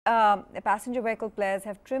passenger vehicle players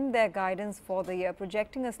have trimmed their guidance for the year,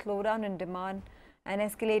 projecting a slowdown in demand and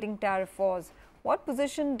escalating tariff wars. What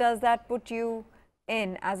position does that put you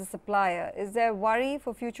in as a supplier? Is there worry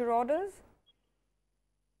for future orders?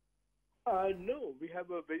 No, we have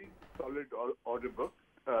a very solid order book.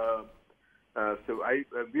 So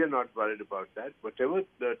we are not worried about that. Whatever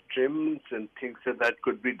the trims and things that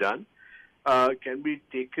could be done can be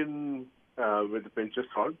taken with a pinch of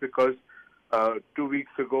salt because 2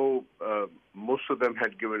 weeks ago, most of them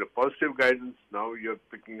had given a positive guidance. Now you're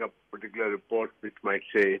picking up particular reports which might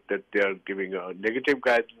say that they are giving a negative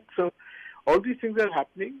guidance. So all these things are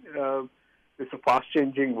happening. It's a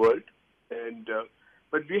fast-changing world, and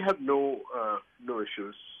but we have no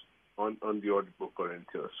issues on the order book or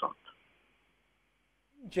anything of the sort.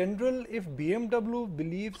 In general, if BMW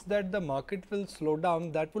believes that the market will slow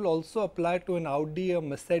down, that will also apply to an Audi, a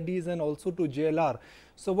Mercedes, and also to JLR.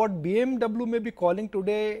 So what BMW may be calling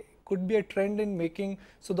today could be a trend in making.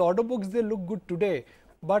 So the order books, they look good today.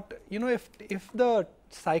 But you know, if the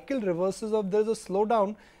cycle reverses or there is a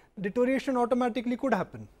slowdown, deterioration automatically could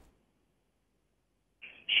happen.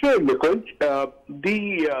 Sure, Nikunj. The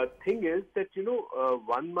thing is that,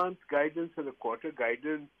 1 month guidance and a quarter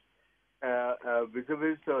guidance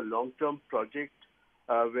vis-a-vis a long-term project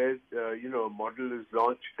where, a model is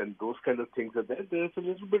launched and those kind of things are there, there's a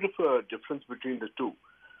little bit of a difference between the two.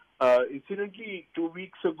 Incidentally, 2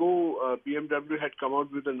 weeks ago, BMW had come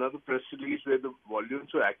out with another press release where the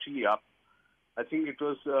volumes were actually up. I think it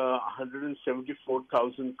was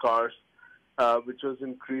 174,000 cars, which was an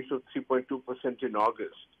increase of 3.2% in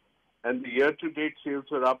August. And the year-to-date sales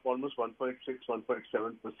were up almost 1.6,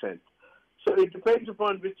 1.7%. So it depends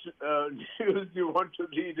upon which news you want to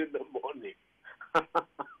read in the morning.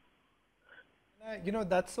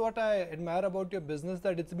 That's what I admire about your business,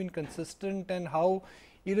 that it's been consistent and how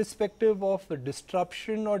irrespective of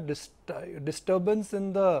disruption or disturbance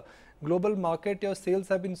in the global market, your sales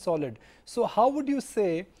have been solid. So how would you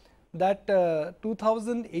say that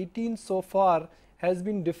 2018 so far has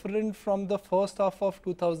been different from the first half of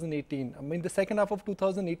 2018? I mean, the second half of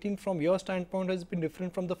 2018 from your standpoint has been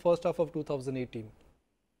different from the first half of 2018.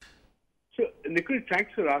 So, Nikhil,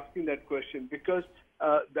 thanks for asking that question because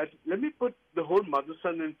let me put the whole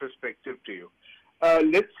Motherson in perspective to you.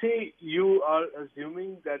 Let's say you are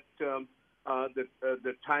assuming that the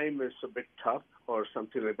time is a bit tough or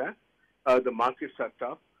something like that. The markets are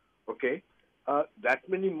tough, okay? That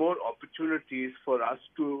many more opportunities for us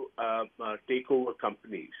to take over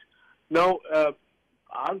companies. Now,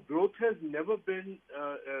 our growth has never been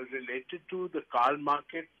related to the car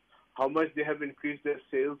market, how much they have increased their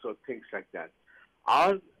sales or things like that.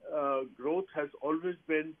 Our growth has always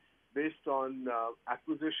been based on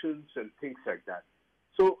acquisitions and things like that.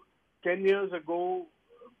 So 10 years ago,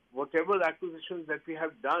 whatever acquisitions that we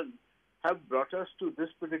have done have brought us to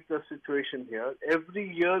this particular situation here. Every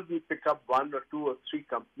year we pick up 1 or 2 or 3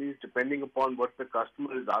 companies depending upon what the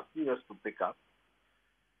customer is asking us to pick up.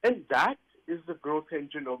 And that is the growth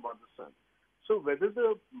engine of Motherson. So whether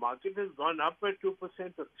the market has gone up by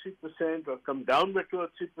 2% or 3% or come down by 2 or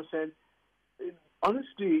 3%,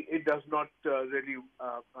 honestly, it does not really.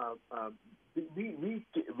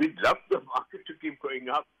 We'd love the market to keep going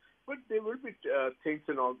up, but there will be things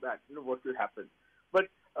and all that. What will happen? But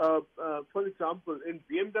for example, in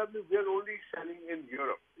BMW, we are only selling in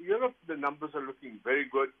Europe. Europe, the numbers are looking very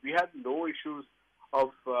good. We have no issues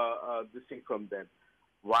of this thing from them.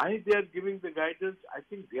 Why they are giving the guidance? I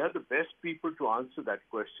think they are the best people to answer that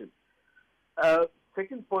question.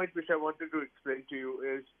 Second point which I wanted to explain to you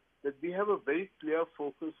is that we have a very clear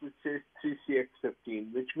focus which says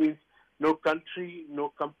 3CX15, which means no country, no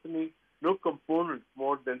company, no component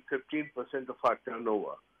more than 15% of our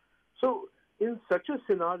turnover. So in such a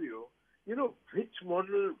scenario, which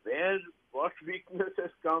model, where, what weakness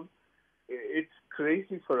has come, it's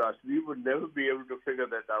crazy for us. We would never be able to figure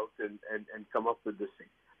that out and come up with this thing.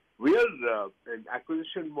 We are in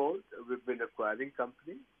acquisition mode. We've been acquiring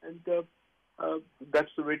companies, and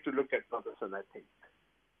that's the way to look at Motherson, I think.